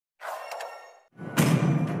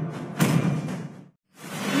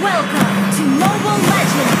Welcome to Mobile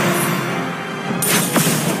Legends!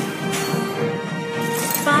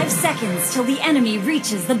 5 seconds till the enemy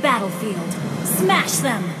reaches the battlefield. Smash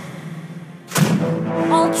them!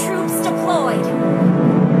 All troops deployed!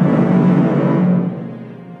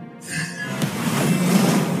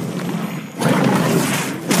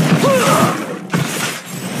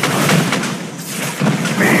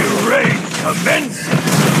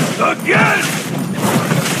 Commences again!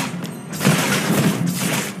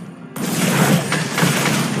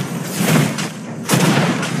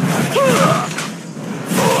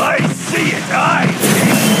 Oh, I see it,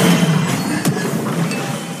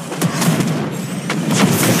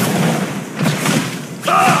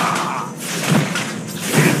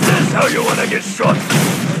 Is this how you want to get shot?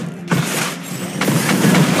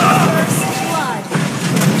 First blood!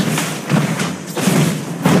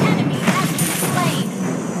 Enemy has been slain!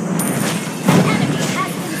 Enemy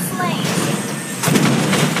has been slain!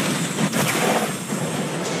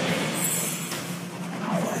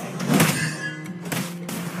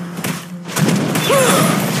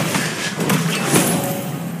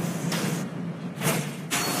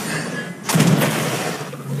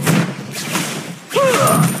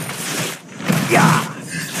 Yeah!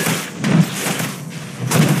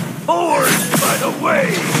 Forward, by the way!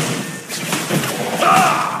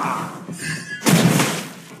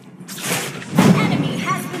 Enemy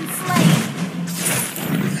has been slain!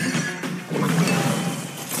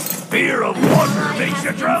 Fear of water makes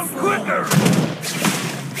you drown quicker!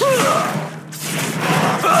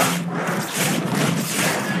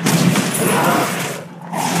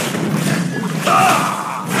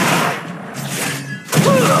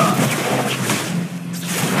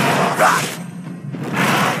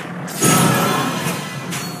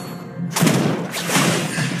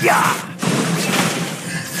 Yeah!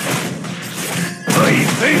 I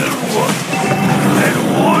failed one, and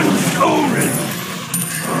one stolen!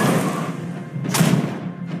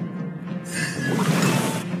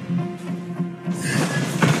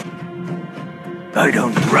 I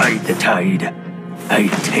don't ride the tide, I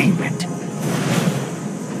tame it.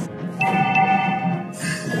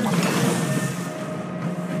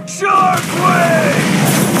 Shark Way!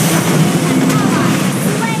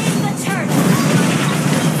 Slay the turtle!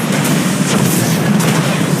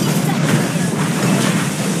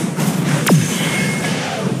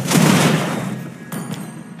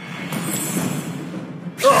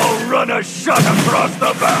 I'll run a shot across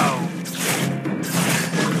the bow!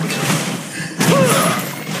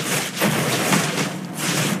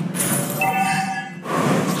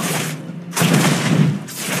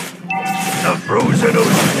 The frozen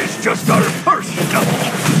ocean is just our first stop!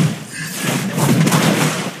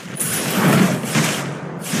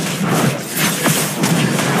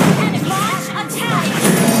 And launch attack!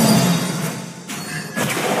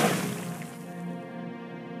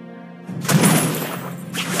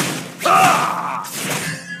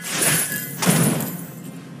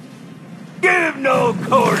 Give no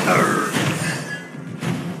quarter!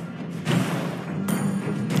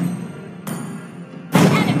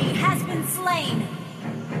 Enemy has been slain!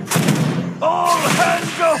 All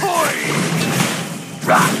hands ahoy!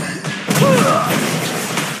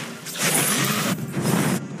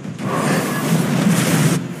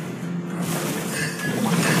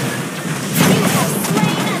 You have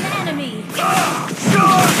slain an enemy!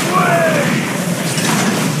 Shark Way!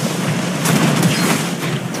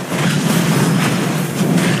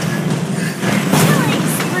 Killing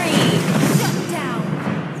spree! Shut down!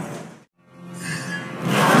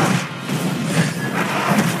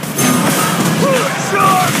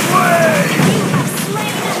 Shark Way! You have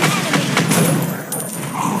slain an enemy!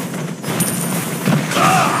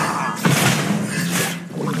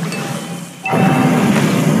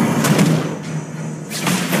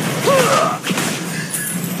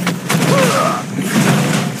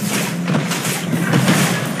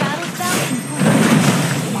 Battle spell complete.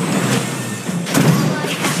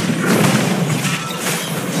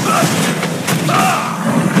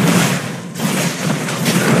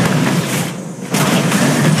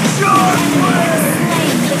 Shark Way!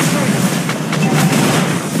 Slain the turtle!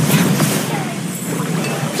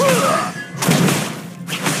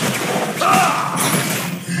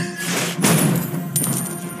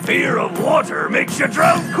 Fear of water makes you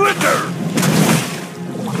drown quicker!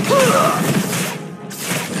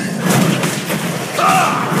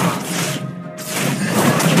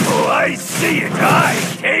 Oh, I see it, I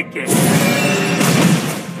take it!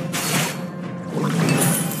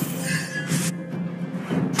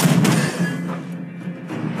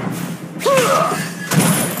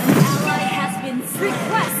 Ally has been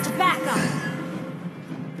request backup!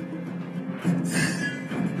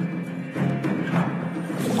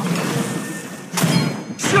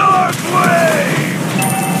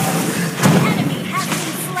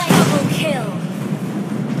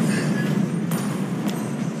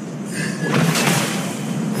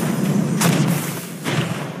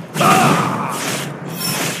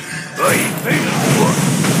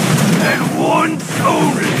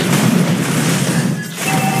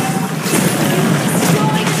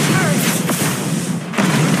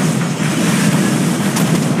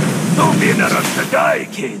 not up to die,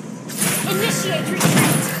 kid. Initiate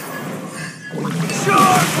retreat.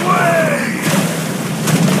 Shockwave!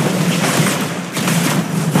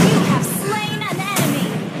 You have slain an enemy.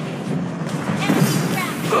 Enemy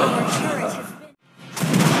ground. Your turret has been...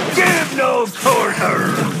 Give no quarter!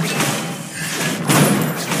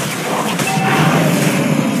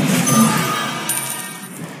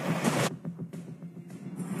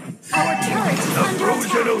 Our turret is The under frozen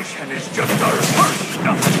attack. ocean is just our first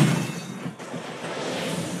stop.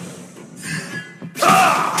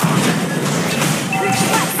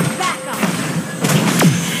 Request backup.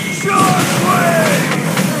 Shockwave!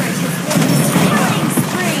 Turret has been killing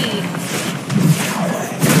spree.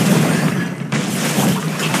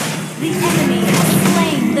 The enemy has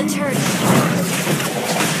slain the turret.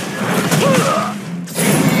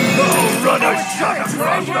 Oh, run a shot Turrets were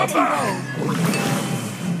across the ahead bow! and goal.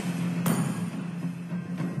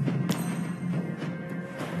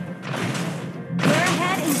 We're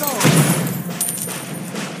ahead in goal.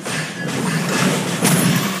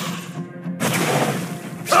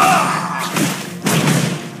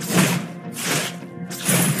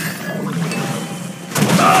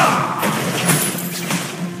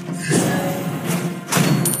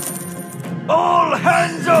 All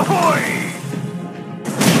hands ahoy!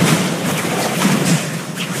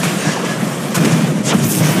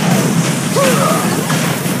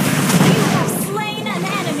 You have slain an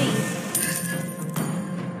enemy.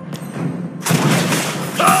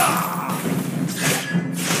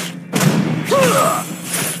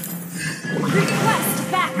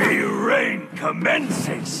 Request backup. The rain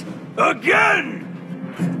commences again!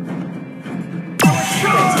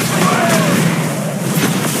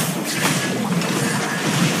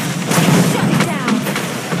 Shut down.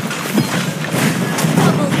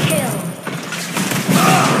 Double kill.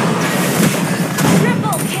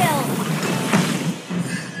 Triple kill.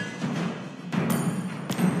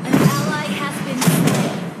 An ally has been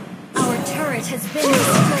slain. Our turret has been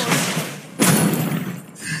destroyed.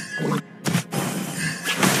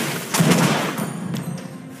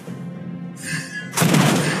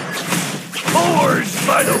 Oars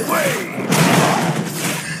by the way!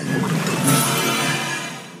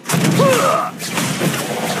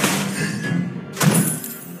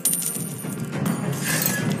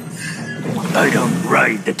 I don't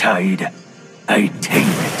ride the tide, I tame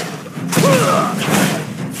it.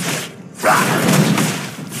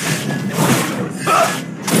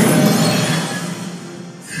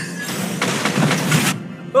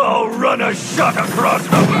 I'll run a shot across the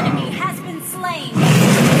bow! Enemy has been slain.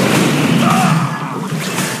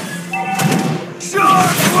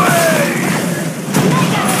 Shockwave!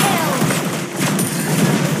 Mega kill.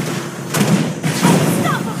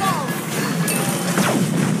 Unstoppable.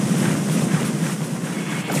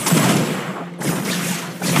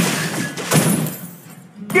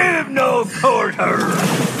 Give no quarter!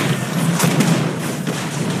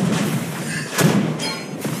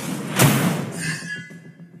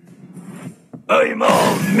 I'm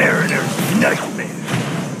all mariner's nightmare.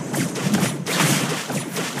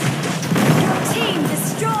 Your team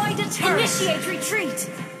destroyed a turret. Initiate retreat.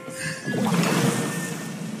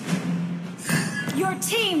 Your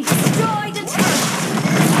team destroyed a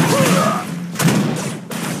turret.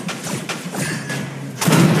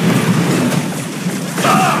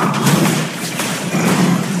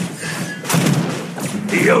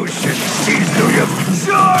 The ocean sees through your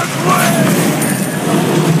shockwave!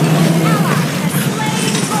 Ally has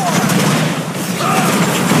slain more.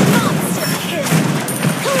 Monster kill.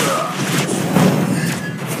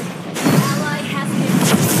 Ally has been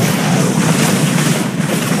shut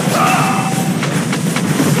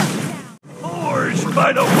down. Oars by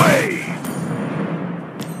the way!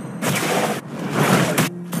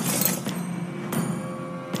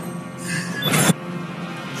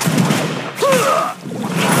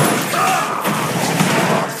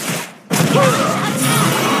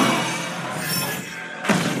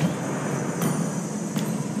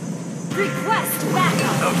 Request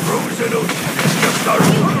backup. The frozen ocean is just our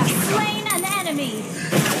You have first stop. slain an enemy.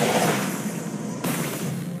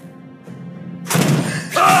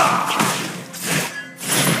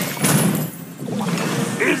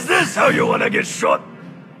 Is this how you want to get shot?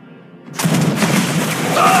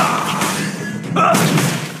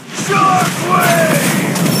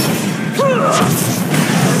 Shockwave!